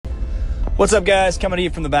What's up, guys? Coming to you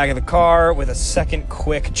from the back of the car with a second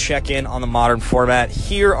quick check-in on the Modern format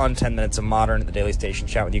here on 10 Minutes of Modern, the Daily Station.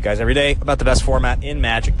 Chat with you guys every day about the best format in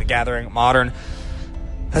Magic: The Gathering Modern.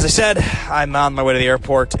 As I said, I'm on my way to the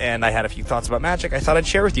airport, and I had a few thoughts about Magic I thought I'd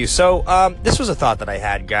share with you. So, this was a thought that I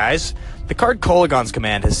had, guys. The card Kolaghan's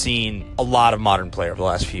Command has seen a lot of Modern play over the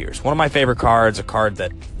last few years. One of my favorite cards, a card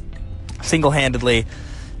that single-handedly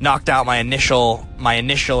knocked out my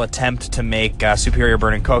initial attempt to make Superior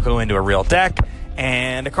Burning Cocoa into a real deck,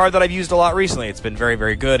 and a card that I've used a lot recently. It's been very,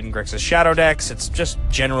 very good in Grixis Shadow decks. It's just,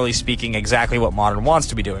 generally speaking, exactly what Modern wants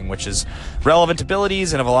to be doing, which is relevant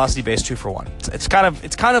abilities and a velocity-based 2-for-1. It's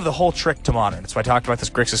kind of the whole trick to Modern. So I talked about this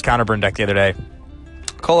Grixis Counterburn deck the other day.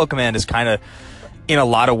 Colo Command is kind of, in a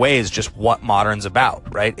lot of ways, just what Modern's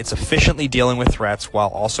about, right? It's efficiently dealing with threats while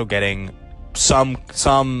also getting some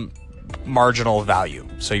marginal value.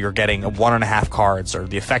 So you're getting 1.5 cards, or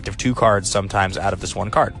the effect of 2 cards sometimes out of this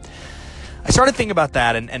one card. I started thinking about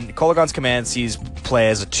that, and Kolaghan's Command sees play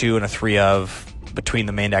as a 2 and a 3 of between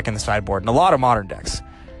the main deck and the sideboard in a lot of Modern decks.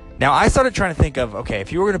 Now, I started trying to think of, okay,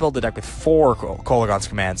 if you were going to build a deck with 4 Kolaghan's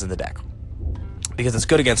Commands in the deck, because it's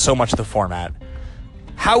good against so much of the format,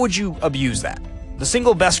 how would you abuse that? The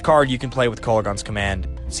single best card you can play with Kolaghan's Command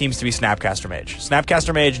seems to be Snapcaster Mage.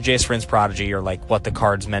 Snapcaster Mage and Jace Vryn's Prodigy are like what the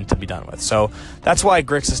card's meant to be done with. So that's why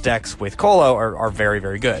Grixis decks with Kolo are very,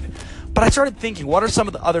 very good. But I started thinking, what are some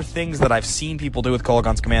of the other things that I've seen people do with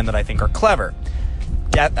Kolaghan's Command that I think are clever?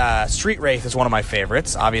 Street Wraith is one of my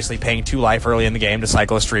favorites. Obviously, paying 2 life early in the game to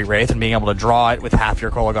cycle a Street Wraith and being able to draw it with half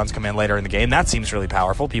your Kolaghan's Command later in the game, that seems really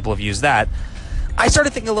powerful. People have used that. I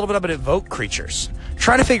started thinking a little bit about evoke creatures,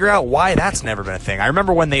 trying to figure out why that's never been a thing. I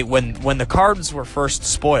remember when the cards were first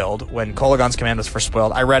spoiled, when Kolaghan's Command was first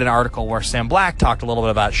spoiled, I read an article where Sam Black talked a little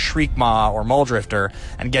bit about Shriekmaw or Muldrifter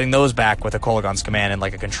and getting those back with a Kolaghan's Command in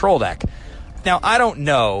like a control deck. Now, I don't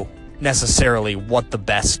know necessarily what the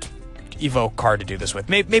best evoke card to do this with.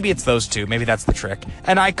 Maybe it's those two. Maybe that's the trick.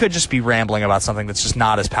 And I could just be rambling about something that's just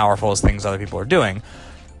not as powerful as things other people are doing.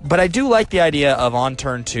 But I do like the idea of on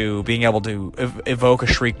turn 2 being able to evoke a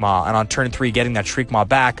Shriekmaw, and on turn 3 getting that Shriekmaw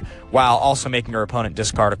back while also making your opponent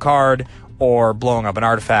discard a card or blowing up an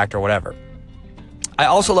artifact or whatever. I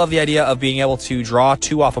also love the idea of being able to draw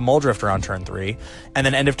 2 off a Muldrifter on turn 3, and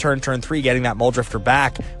then end of turn 3 getting that Muldrifter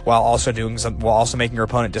back while also making your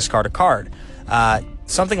opponent discard a card.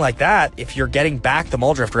 Something like that, if you're getting back the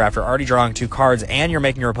Muldrifter after already drawing 2 cards and you're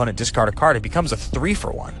making your opponent discard a card, it becomes a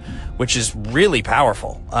 3-for-1, which is really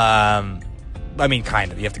powerful. I mean,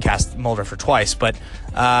 kind of. You have to cast Muldrifter twice, but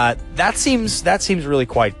that seems really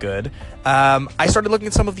quite good. I started looking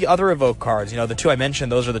at some of the other evoke cards. You know, the 2 I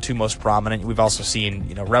mentioned, those are the 2 most prominent. We've also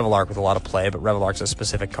seen, Revelark with a lot of play, but Revelark's a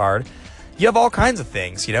specific card. You have all kinds of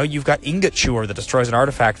things. You've got Ingot Chewer that destroys an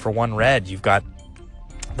artifact for 1 red. You've got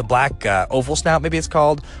the black Oval Snout, maybe it's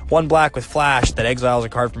called, 1 black with Flash that exiles a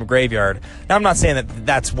card from a graveyard. Now, I'm not saying that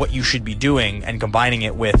that's what you should be doing and combining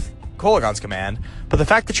it with Kolaghan's Command, but the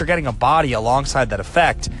fact that you're getting a body alongside that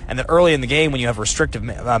effect, and that early in the game when you have restrictive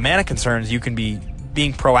mana concerns, you can be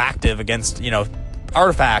being proactive against,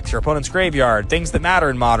 artifacts, your opponent's graveyard, things that matter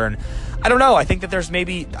in Modern. I don't know. I think that there's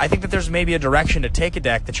maybe a direction to take a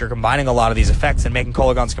deck that you're combining a lot of these effects and making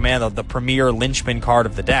Kolaghan's Command the premier linchpin card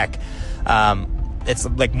of the deck. It's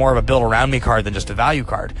like more of a build around me card than just a value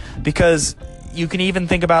card, because you can even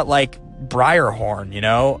think about like Briarhorn,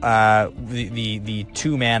 the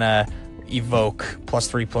 2 mana evoke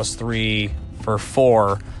 +3/+3 for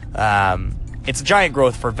 4. It's a giant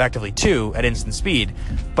growth for effectively 2 at instant speed,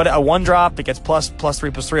 but a 1-drop that gets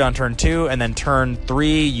 +3/+3 on turn 2, and then turn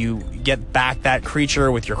 3 you get back that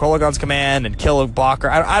creature with your Kolaghan's Command and kill a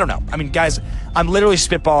blocker. I don't know. I mean, guys, I'm literally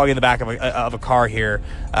spitballing in the back of a car here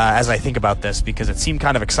as I think about this, because it seemed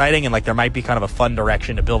kind of exciting and like there might be kind of a fun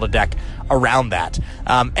direction to build a deck around that.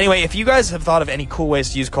 Anyway, if you guys have thought of any cool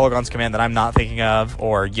ways to use Kolaghan's Command that I'm not thinking of,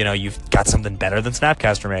 or you've got something better than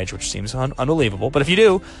Snapcaster Mage, which seems unbelievable, but if you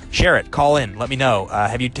do, share it, call in, let me know.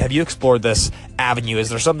 Have you explored this avenue? Is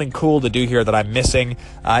there something cool to do here that I'm missing?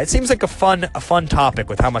 It seems like a fun topic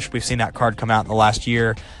with how much we've seen that card come out in the last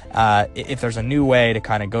year. If there's a new way to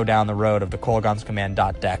kind of go down the road of the Kolaghan's Command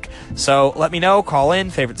deck. So let me know, call in,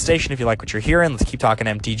 favorite station if you like what you're hearing. Let's keep talking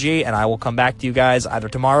MTG, and I will come back to you guys either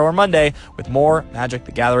tomorrow or Monday with more Magic: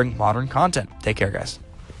 The Gathering Modern content. Take care, guys.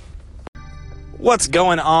 What's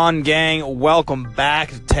going on, gang? Welcome back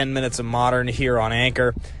to 10 Minutes of Modern here on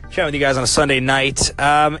Anchor. Chatting with you guys on a Sunday night.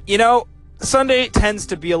 Sunday tends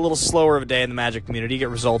to be a little slower of a day in the Magic community. You get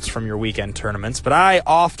results from your weekend tournaments, but I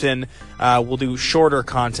often will do shorter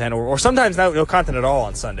content, or sometimes no content at all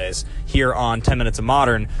on Sundays here on 10 Minutes of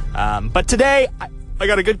Modern. But today, I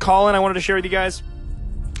got a good call-in I wanted to share with you guys.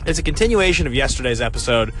 It's a continuation of yesterday's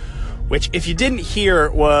episode, which, if you didn't hear,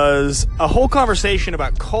 was a whole conversation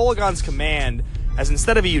about Kolaghan's Command as,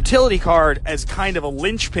 instead of a utility card, as kind of a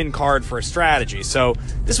linchpin card for a strategy. So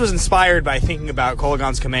this was inspired by thinking about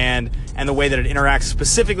Kolaghan's Command and the way that it interacts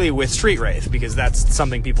specifically with Street Wraith, because that's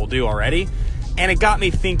something people do already. And it got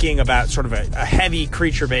me thinking about sort of a heavy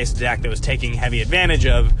creature-based deck that was taking heavy advantage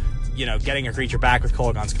of, you know, getting a creature back with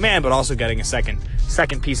Kolaghan's Command, but also getting a second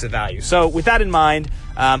piece of value. So with that in mind,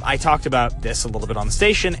 I talked about this a little bit on the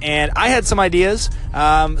station, and I had some ideas.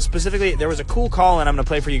 Specifically, there was a cool call-in I'm going to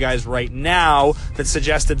play for you guys right now that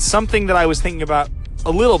suggested something that I was thinking about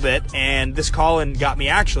a little bit, and this call-in got me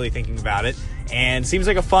actually thinking about it, and seems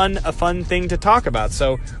like a fun thing to talk about.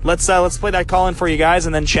 So let's play that call-in for you guys,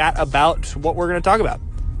 and then chat about what we're going to talk about.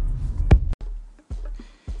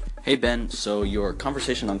 Hey Ben, so your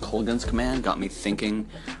conversation on Kolaghan's Command got me thinking.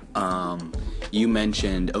 You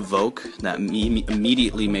mentioned Evoke, that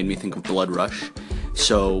immediately made me think of Blood Rush.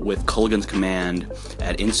 So with Kolaghan's Command,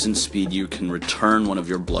 at instant speed you can return one of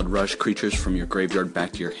your Blood Rush creatures from your graveyard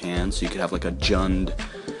back to your hand, so you could have like a Jund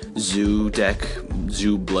Zoo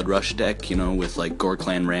Blood Rush deck, you know, with like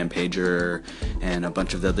Gore-Clan Rampager and a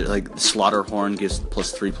bunch of the other, like Slaughterhorn gives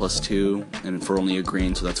 +3/+2, and for only a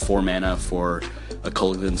green, so that's 4 mana for a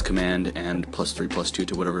Kolaghan's Command and +3/+2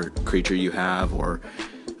 to whatever creature you have, or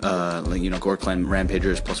like, you know, Gore-Clan Rampager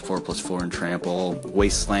is +4/+4 and Trample.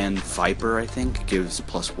 Wasteland Viper, I think, gives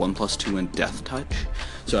 +1/+2 and Death Touch.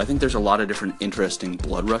 So I think there's a lot of different interesting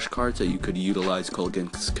Blood Rush cards that you could utilize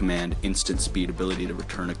Kolaghan's Command instant speed ability to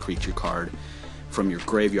return a creature card from your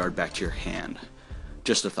graveyard back to your hand.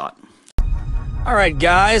 Just a thought. All right,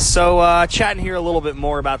 guys, so chatting here a little bit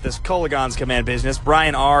more about this Kolaghan's Command business.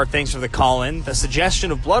 Brian R., thanks for the call-in. The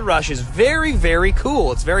suggestion of Blood Rush is very, very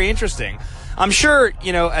cool. It's very interesting. I'm sure,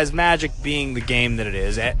 you know, as Magic being the game that it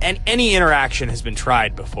is, and any interaction has been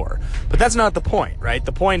tried before. But that's not the point, right?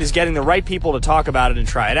 The point is getting the right people to talk about it and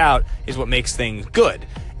try it out is what makes things good.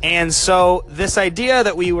 And so this idea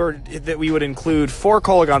that we would include 4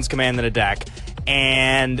 Kolaghan's Command in a deck,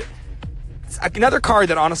 and another card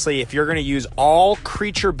that, honestly, if you're going to use all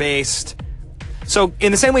creature-based... So,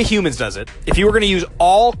 in the same way Humans does it, if you were going to use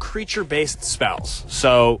all creature-based spells,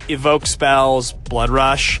 so Evoke spells, Blood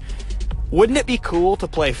Rush, wouldn't it be cool to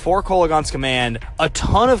play 4 Kolaghan's Command, a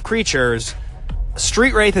ton of creatures,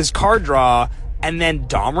 Street Wraith as card draw, and then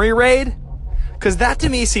Domri Raid? Because that, to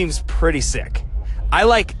me, seems pretty sick.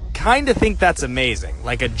 I, kind of think that's amazing.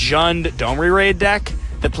 Like a Jund Domri Raid deck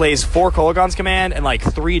that plays 4 Kolaghan's Command and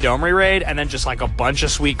 3 Domri Raid, and then just a bunch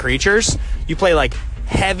of sweet creatures. You play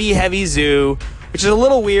heavy zoo, which is a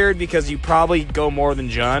little weird because you probably go more than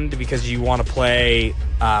Jund, because you want to play,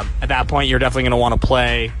 at that point you're definitely going to want to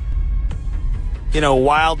play,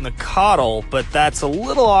 Wild Nacatl, but that's a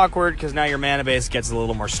little awkward because now your mana base gets a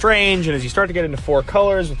little more strange, and as you start to get into 4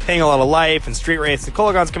 colors with paying a lot of life and Street Wraiths and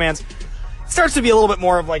Kolaghan's Commands, it starts to be a little bit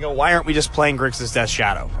more of why aren't we just playing Grixis Death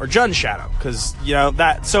Shadow or Jund Shadow? Because,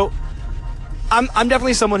 that. So I'm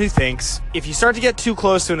definitely someone who thinks if you start to get too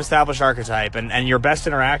close to an established archetype and your best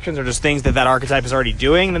interactions are just things that archetype is already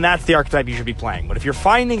doing, then that's the archetype you should be playing. But if you're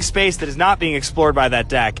finding space that is not being explored by that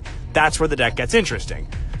deck, that's where the deck gets interesting.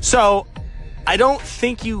 So I don't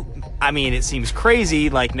think it seems crazy,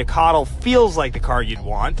 Nacatl feels like the card you'd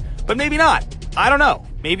want, but maybe not. I don't know.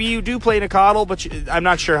 Maybe you do play Nacatl, but I'm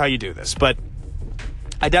not sure how you do this. But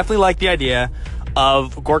I definitely like the idea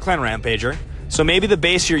of Gore-Clan Rampager. So maybe the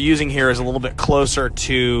base you're using here is a little bit closer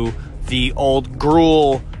to the old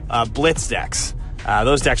Gruul Blitz decks.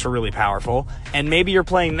 Those decks were really powerful. And maybe you're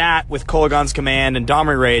playing that with Kolaghan's Command and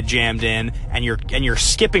Domri Raid jammed in, and you're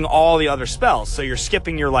skipping all the other spells. So you're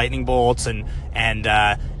skipping your Lightning Bolts and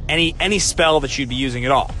any spell that you'd be using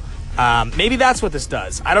at all. Maybe that's what this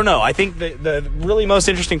does. I don't know. I think the really most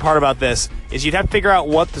interesting part about this is you'd have to figure out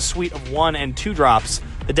what the suite of 1 and 2 drops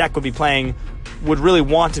the deck would really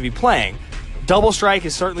want to be playing. Double Strike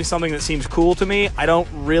is certainly something that seems cool to me. I don't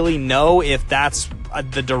really know if that's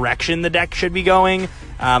the direction the deck should be going.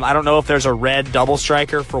 I don't know if there's a red Double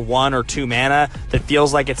Striker for 1 or 2 mana that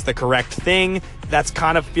feels like it's the correct thing. That's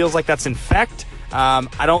kind of feels like that's Infect.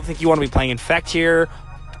 I don't think you want to be playing Infect here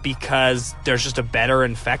because there's just a better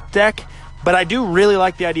Infect deck. But I do really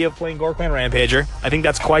like the idea of playing Gore-Clan Rampager. I think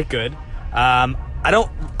that's quite good. I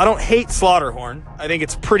don't hate Slaughterhorn. I think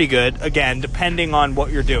it's pretty good, again, depending on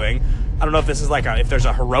what you're doing. I don't know if this is if there's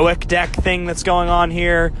a heroic deck thing that's going on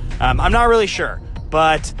here. I'm not really sure.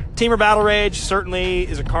 But Temur Battle Rage certainly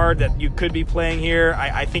is a card that you could be playing here.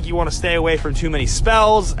 I think you want to stay away from too many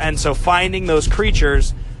spells, and so finding those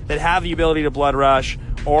creatures that have the ability to Blood Rush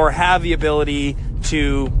or have the ability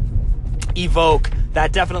to evoke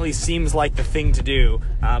that definitely seems like the thing to do.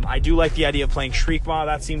 I do like the idea of playing Shriekmaw.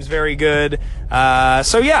 That seems very good.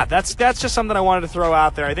 So yeah, that's just something I wanted to throw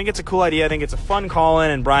out there. I think it's a cool idea. I think it's a fun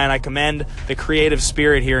call-in, and Brian, I commend the creative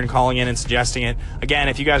spirit here in calling in and suggesting it. Again,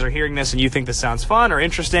 if you guys are hearing this and you think this sounds fun or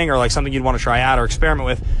interesting or like something you'd want to try out or experiment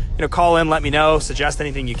with, call in, let me know, suggest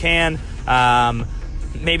anything you can.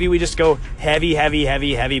 Maybe we just go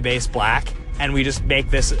heavy base black, and we just make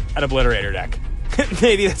this an Obliterator deck.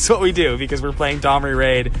 Maybe that's what we do, because we're playing Domri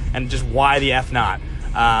Raid, and just why the F not?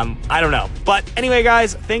 I don't know. But anyway,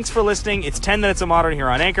 guys, thanks for listening. It's 10 Minutes of Modern here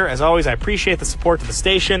on Anchor. As always, I appreciate the support to the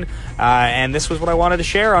station, and this was what I wanted to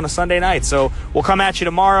share on a Sunday night. So we'll come at you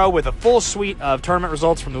tomorrow with a full suite of tournament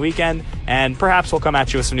results from the weekend, and perhaps we'll come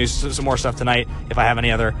at you with some more stuff tonight if I have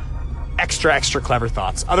any other extra clever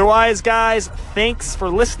thoughts. Otherwise, guys, thanks for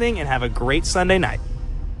listening, and have a great Sunday night.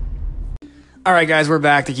 All right, guys, we're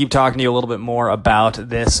back to keep talking to you a little bit more about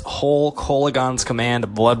this whole Kolaghan's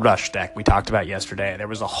Command Blood Rush deck we talked about yesterday. There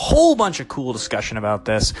was a whole bunch of cool discussion about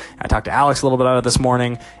this. I talked to Alex a little bit about it this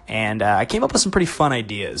morning, and I came up with some pretty fun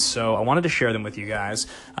ideas, so I wanted to share them with you guys.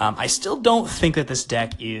 I still don't think that this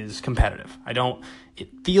deck is competitive. It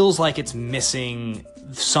feels like it's missing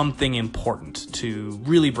something important to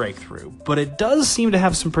really break through, but it does seem to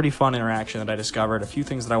have some pretty fun interaction that I discovered, a few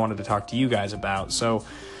things that I wanted to talk to you guys about. So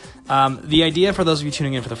the idea for those of you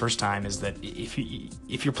tuning in for the first time is that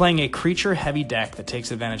if you're playing a creature-heavy deck that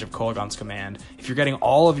takes advantage of Kolaghan's Command, if you're getting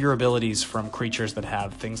all of your abilities from creatures that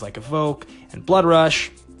have things like Evoke and Blood Rush,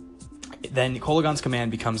 then Kolaghan's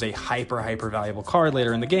Command becomes a hyper valuable card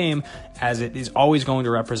later in the game, as it is always going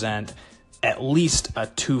to represent at least a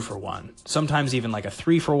 2-for-1, sometimes even like a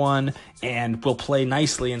 3-for-1, and will play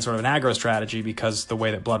nicely in sort of an aggro strategy, because the way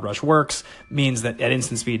that Blood Rush works means that at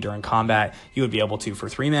instant speed during combat, you would be able to, for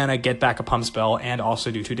 3 mana, get back a pump spell and also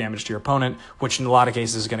do 2 damage to your opponent, which in a lot of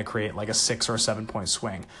cases is going to create like a 6 or 7 point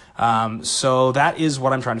swing. So that is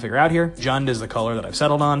what I'm trying to figure out here. Jund is the color that I've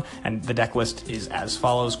settled on, and the deck list is as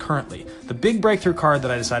follows currently. The big breakthrough card that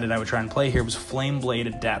I decided I would try and play here was Flameblade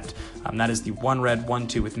Adept. That is the 1 red,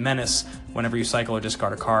 1/2 with Menace. Whenever you cycle or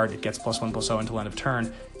discard a card, it gets +1/+0 until end of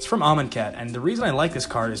turn. It's from Amonkhet, and the reason I like this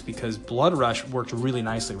card is because Blood Rush worked really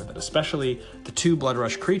nicely with it, especially the 2 Blood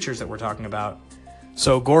Rush creatures that we're talking about.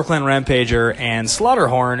 So Ghor-Clan Rampager and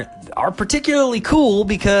Slaughterhorn are particularly cool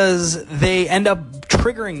because they end up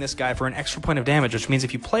triggering this guy for an extra point of damage, which means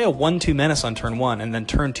if you play a 1/2 Menace on turn 1 and then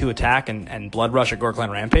turn 2 attack and Blood Rush at Ghor-Clan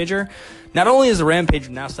Rampager, not only is the Rampager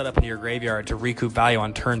now set up into your graveyard to recoup value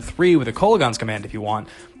on turn 3 with a Kolaghan's Command if you want,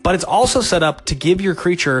 but it's also set up to give your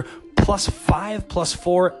creature +5,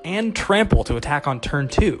 +4, and trample to attack on turn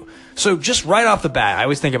 2. So just right off the bat, I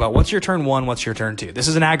always think about what's your turn 1, what's your turn 2. This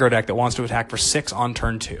is an aggro deck that wants to attack for 6 on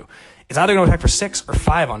turn 2. It's either going to attack for 6 or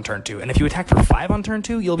 5 on turn 2. And if you attack for 5 on turn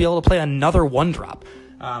 2, you'll be able to play another 1-drop.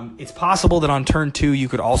 It's possible that on turn 2, you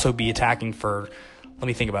could also be attacking for... Let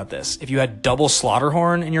me think about this. If you had double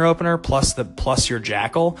Slaughterhorn in your opener plus your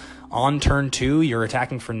Jackal on turn 2, you're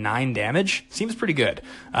attacking for 9 damage. Seems pretty good.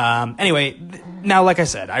 Anyway, now like I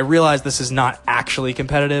said, I realize this is not actually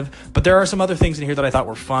competitive, but there are some other things in here that I thought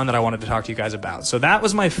were fun that I wanted to talk to you guys about. So that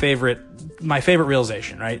was my favorite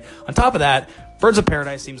realization, right? On top of that, Birds of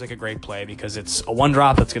Paradise seems like a great play because it's a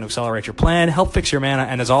 1-drop that's going to accelerate your plan, help fix your mana,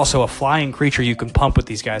 and is also a flying creature you can pump with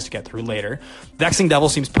these guys to get through later. Vexing Devil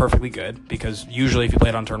seems perfectly good because usually if you play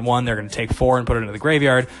it on turn 1, they're going to take 4 and put it into the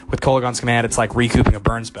graveyard. With Kolaghan's Command, it's like recouping a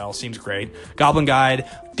burn spell. Seems great. Goblin Guide,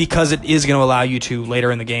 because it is going to allow you to, later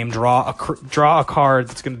in the game, draw a card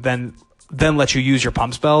that's going to then let you use your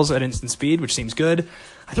pump spells at instant speed, which seems good.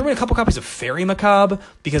 I threw in a couple copies of Fairy Macabre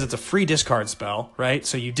because it's a free discard spell, right?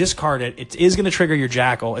 So you discard it. It is going to trigger your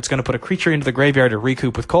Jackal. It's going to put a creature into the graveyard to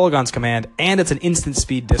recoup with Kolaghan's Command, and it's an instant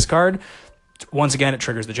speed discard. Once again, it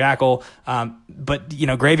triggers the Jackal. But,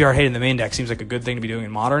 Graveyard Hate in the main deck seems like a good thing to be doing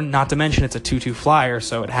in Modern. Not to mention it's a 2/2 flyer,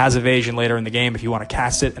 so it has evasion later in the game if you want to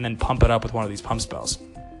cast it and then pump it up with one of these pump spells.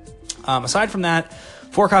 Aside from that,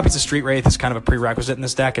 4 copies of Street Wraith is kind of a prerequisite in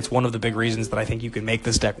this deck. It's one of the big reasons that I think you can make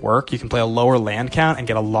this deck work. You can play a lower land count and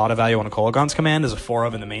get a lot of value on a Kolaghan's Command as a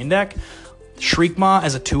 4-of in the main deck. Shriekmaw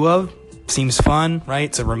as a 2-of seems fun, right?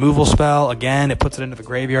 It's a removal spell. Again, it puts it into the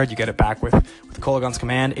graveyard. You get it back with Kolaghan's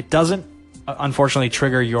Command. It doesn't, unfortunately,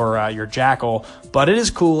 trigger your Jackal, but it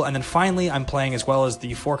is cool. And then finally, I'm playing, as well as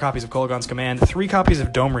the 4 copies of Kolaghan's Command, 3 copies of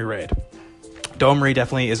Domri Raid. Domri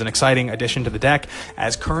definitely is an exciting addition to the deck,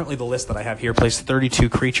 as currently the list that I have here plays 32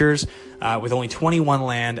 creatures with only 21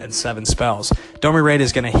 land and 7 spells. Domri Raid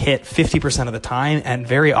is going to hit 50% of the time, and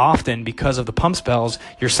very often, because of the pump spells,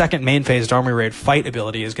 your second main phase Domri Raid fight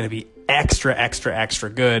ability is going to be extra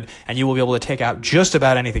good, and you will be able to take out just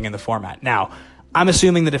about anything in the format. Now, I'm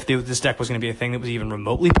assuming that if this deck was going to be a thing that was even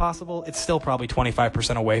remotely possible, it's still probably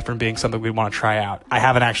 25% away from being something we'd want to try out. I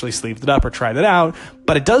haven't actually sleeved it up or tried it out,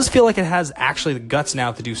 but it does feel like it has actually the guts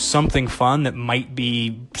now to do something fun that might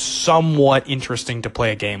be somewhat interesting to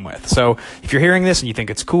play a game with. So if you're hearing this and you think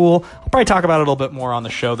it's cool, I'll probably talk about it a little bit more on the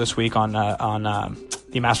show this week on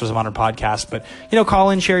the Masters of Modern podcast. But, call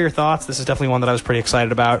in, share your thoughts. This is definitely one that I was pretty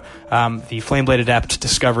excited about. The Flameblade Adept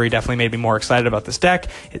discovery definitely made me more excited about this deck.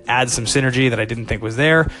 It adds some synergy that I didn't think was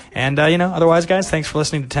there. And, otherwise, guys, thanks for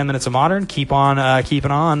listening to 10 Minutes of Modern. Keep on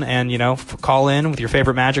keeping on and, call in with your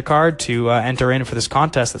favorite Magic card to enter in for this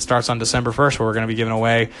contest that starts on December 1st, where we're going to be giving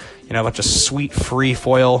away, a bunch of sweet free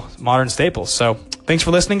foil Modern staples. So thanks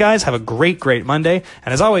for listening, guys. Have a great Monday.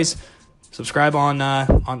 And as always, subscribe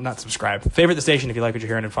favorite the station if you like what you're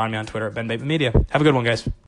hearing, and find me on Twitter at Ben Bateman Media. Have a good one, guys.